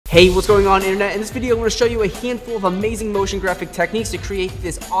Hey, what's going on, internet? In this video, I'm going to show you a handful of amazing motion graphic techniques to create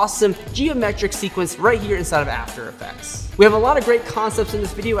this awesome geometric sequence right here inside of After Effects. We have a lot of great concepts in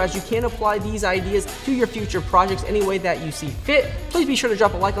this video as you can apply these ideas to your future projects any way that you see fit. Please be sure to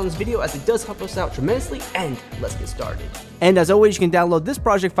drop a like on this video as it does help us out tremendously, and let's get started. And as always, you can download this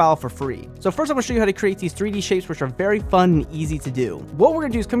project file for free. So first I'm going to show you how to create these 3D shapes, which are very fun and easy to do. What we're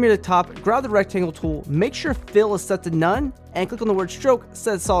going to do is come here to the top, grab the rectangle tool, make sure fill is set to none, and click on the word stroke,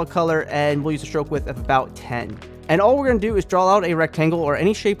 set solid color, and we'll use a stroke width of about 10. And all we're going to do is draw out a rectangle or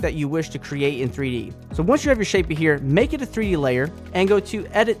any shape that you wish to create in 3D. So once you have your shape here, make it a 3D layer and go to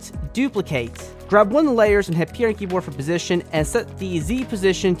Edit, Duplicate. Grab one of the layers and hit P on the keyboard for position and set the Z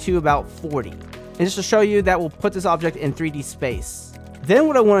position to about 40. And just to show you that, we'll put this object in 3D space. Then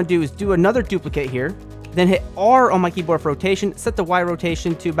what I want to do is do another duplicate here, then hit R on my keyboard for rotation, set the Y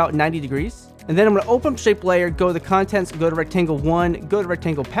rotation to about 90 degrees. And then I'm going to open up shape layer, go to the contents, go to rectangle 1, go to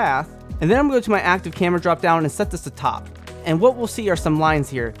rectangle path, and then I'm going to go to my active camera drop down and set this to top. And what we'll see are some lines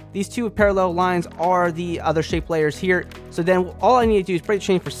here. These two parallel lines are the other shape layers here. So then all I need to do is break the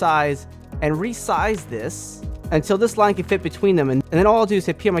chain for size and resize this until this line can fit between them. And then all I'll do is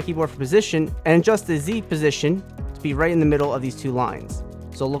hit P on my keyboard for position and adjust the Z position to be right in the middle of these two lines.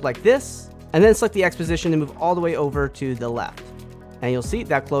 So it'll look like this, and then select the X position and move all the way over to the left. And you'll see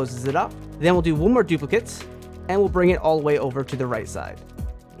that closes it up. Then we'll do one more duplicate and we'll bring it all the way over to the right side.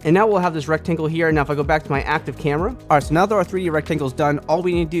 And now we'll have this rectangle here. Now if I go back to my active camera. All right, so now that our 3D rectangle is done, all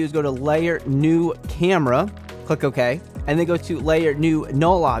we need to do is go to Layer, New Camera, click OK, and then go to Layer, New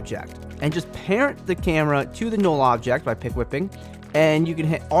Null Object. And just parent the camera to the null object by pick whipping. And you can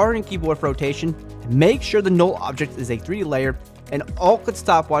hit R on keyboard for rotation. Make sure the null object is a 3D layer. And Alt-click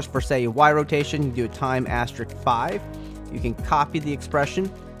stopwatch for, say, Y rotation. You can do a time *5. You can copy the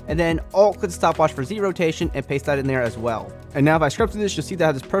expression. And then Alt-click stopwatch for Z rotation and paste that in there as well. And now if I scrub through this, you'll see that I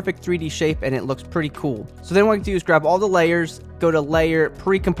have this perfect 3D shape and it looks pretty cool. So then what I can do is grab all the layers, go to Layer,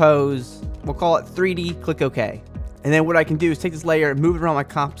 Pre-compose, we'll call it 3D, click OK. And then what I can do is take this layer, move it around my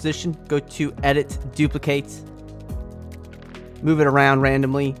composition, go to Edit, Duplicate, move it around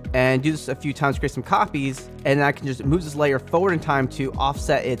randomly, and do this a few times to create some copies. And I can just move this layer forward in time to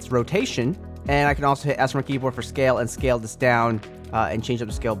offset its rotation. And I can also hit S on my keyboard for scale and scale this down and change up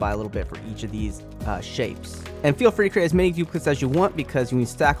the scale by a little bit for each of these shapes. And feel free to create as many duplicates as you want, because when you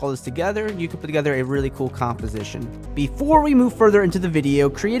stack all this together, you can put together a really cool composition. Before we move further into the video,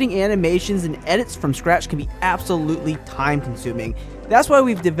 creating animations and edits from scratch can be absolutely time consuming. That's why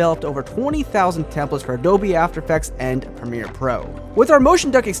we've developed over 20,000 templates for Adobe After Effects and Premiere Pro. With our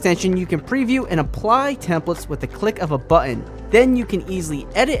Motion Duck extension, you can preview and apply templates with the click of a button. Then you can easily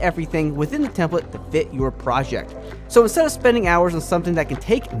edit everything within the template to fit your project. So instead of spending hours on something that can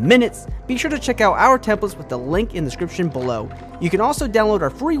take minutes, be sure to check out our templates with the link in the description below. You can also download our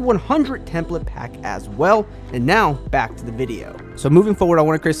free 100 template pack as well. And now back to the video. So moving forward, I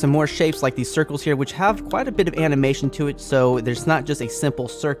want to create some more shapes like these circles here, which have quite a bit of animation to it, so there's not just a simple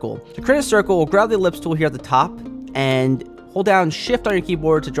circle. To create a circle, we'll grab the ellipse tool here at the top and hold down Shift on your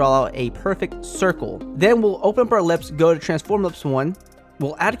keyboard to draw out a perfect circle. Then we'll open up our ellipse, go to Transform Ellipse 1.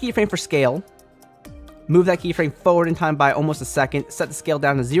 We'll add a keyframe for scale. Move that keyframe forward in time by almost a second. Set the scale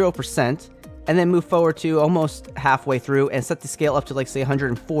down to 0%. And then move forward to almost halfway through and set the scale up to, like, say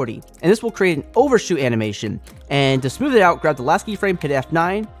 140. And this will create an overshoot animation. And to smooth it out, grab the last keyframe, hit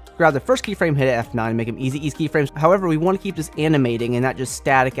F9. Grab the first keyframe, hit F9, make them easy keyframes. However, we want to keep this animating and not just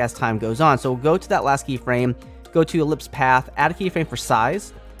static as time goes on. So we'll go to that last keyframe, go to ellipse path, add a keyframe for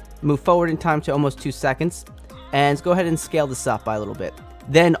size, move forward in time to almost 2 seconds, and let's go ahead and scale this up by a little bit.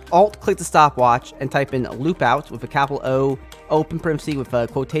 Then Alt-click the stopwatch and type in loop out with a capital O, open parenthesis with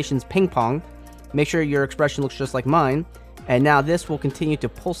quotations ping pong. Make sure your expression looks just like mine. And now this will continue to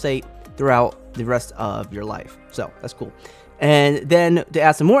pulsate throughout the rest of your life. So that's cool. And then to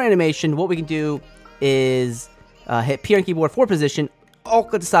add some more animation, what we can do is hit P on keyboard for position,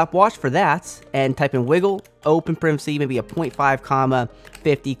 Alt-click the stopwatch for that, and type in wiggle, open parenthesis, maybe a 0.5 comma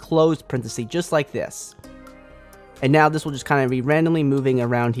 50, close parenthesis, just like this. And now this will just kind of be randomly moving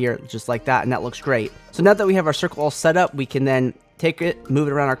around here, just like that, and that looks great. So now that we have our circle all set up, we can then take it, move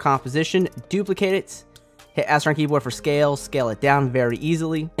it around our composition, duplicate it, hit S on keyboard for scale, scale it down very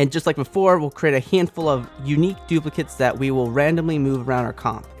easily. And just like before, we'll create a handful of unique duplicates that we will randomly move around our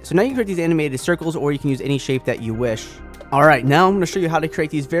comp. So now you can create these animated circles, or you can use any shape that you wish. Alright, now I'm going to show you how to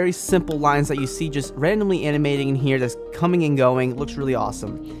create these very simple lines that you see just randomly animating in here that's coming and going. It looks really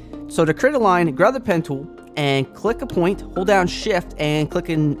awesome. So to create a line, grab the pen tool, and click a point, hold down shift and click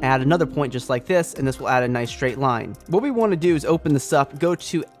and add another point just like this, and this will add a nice straight line. What we want to do is open this up, go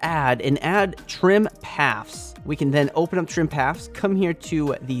to add and add trim paths. We can then open up trim paths, come here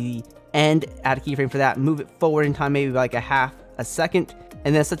to the end, add a keyframe for that, move it forward in time maybe by like a half a second,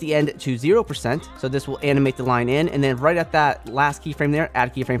 and then set the end to 0%. So this will animate the line in, and then right at that last keyframe there, add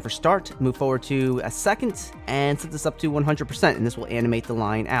a keyframe for start, move forward to a second, and set this up to 100%, and this will animate the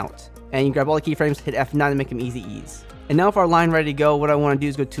line out. And you grab all the keyframes, hit F9 to make them easy ease. And now for our line ready to go, what I want to do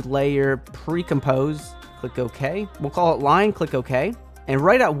is go to Layer, Pre-Compose, click OK. We'll call it Line, click OK. And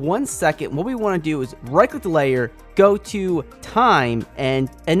right at 1 second, what we want to do is right-click the layer, go to Time, and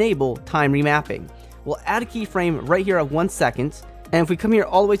enable Time Remapping. We'll add a keyframe right here at 1 second. And if we come here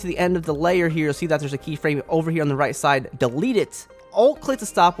all the way to the end of the layer here, you'll see that there's a keyframe over here on the right side. Delete it. Alt-click the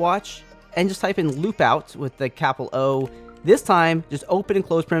stopwatch, and just type in Loop Out with the capital O. This time, just open and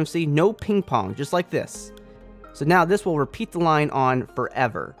close parenthesis, no ping pong, just like this. So now this will repeat the line on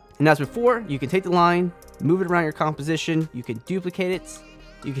forever. And as before, you can take the line, move it around your composition, you can duplicate it,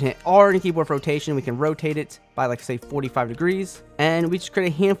 you can hit R in keyboard rotation, we can rotate it by like say 45 degrees, and we just create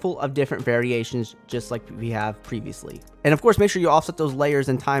a handful of different variations just like we have previously. And of course, make sure you offset those layers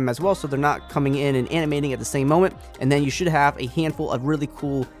in time as well so they're not coming in and animating at the same moment, and then you should have a handful of really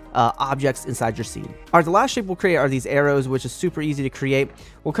cool objects inside your scene. All right, the last shape we'll create are these arrows, which is super easy to create.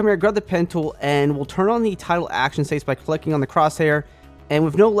 We'll come here, grab the pen tool, and we'll turn on the title action states by clicking on the crosshair. And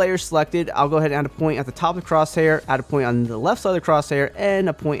with no layers selected, I'll go ahead and add a point at the top of the crosshair, add a point on the left side of the crosshair, and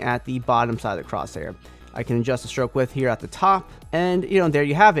a point at the bottom side of the crosshair. I can adjust the stroke width here at the top, and there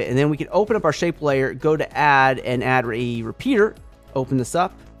you have it. And then we can open up our shape layer, go to add, and add a repeater. Open this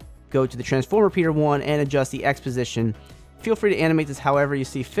up, go to the transform repeater one, and adjust the X position. Feel free to animate this however you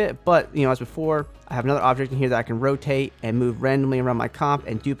see fit, but as before, I have another object in here that I can rotate and move randomly around my comp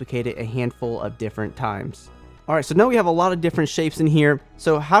and duplicate it a handful of different times. Alright, so now we have a lot of different shapes in here.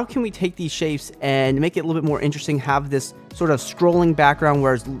 So how can we take these shapes and make it a little bit more interesting, have this sort of scrolling background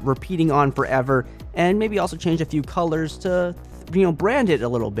where it's repeating on forever, and maybe also change a few colors to, brand it a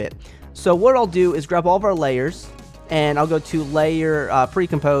little bit. So what I'll do is grab all of our layers, and I'll go to Layer,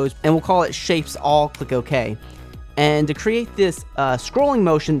 Pre-Compose, and we'll call it Shapes All, click OK. And to create this scrolling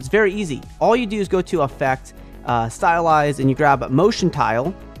motion, it's very easy. All you do is go to Effect, Stylize, and you grab Motion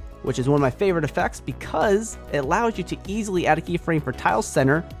Tile, which is one of my favorite effects because it allows you to easily add a keyframe for tile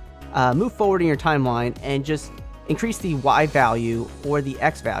center, move forward in your timeline, and just increase the Y value or the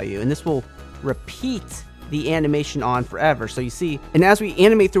X value. And this will repeat the animation on forever. So you see, and as we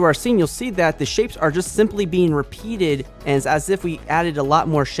animate through our scene, you'll see that the shapes are just simply being repeated, and it's as if we added a lot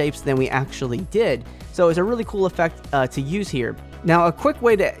more shapes than we actually did. So it's a really cool effect to use here. Now, a quick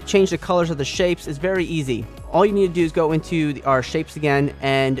way to change the colors of the shapes is very easy. All you need to do is go into our shapes again,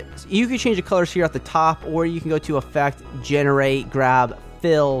 and you can change the colors here at the top, or you can go to Effect, Generate, grab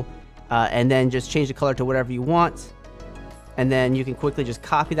Fill, and then just change the color to whatever you want. And then you can quickly just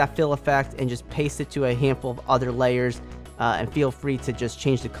copy that fill effect and just paste it to a handful of other layers, and feel free to just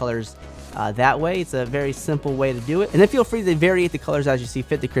change the colors that way. It's a very simple way to do it. And then feel free to variate the colors as you see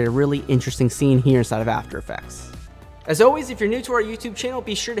fit to create a really interesting scene here inside of After Effects. As always, if you're new to our YouTube channel,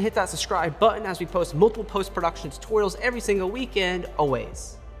 be sure to hit that subscribe button as we post multiple post-production tutorials every single week, and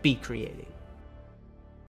always be creating.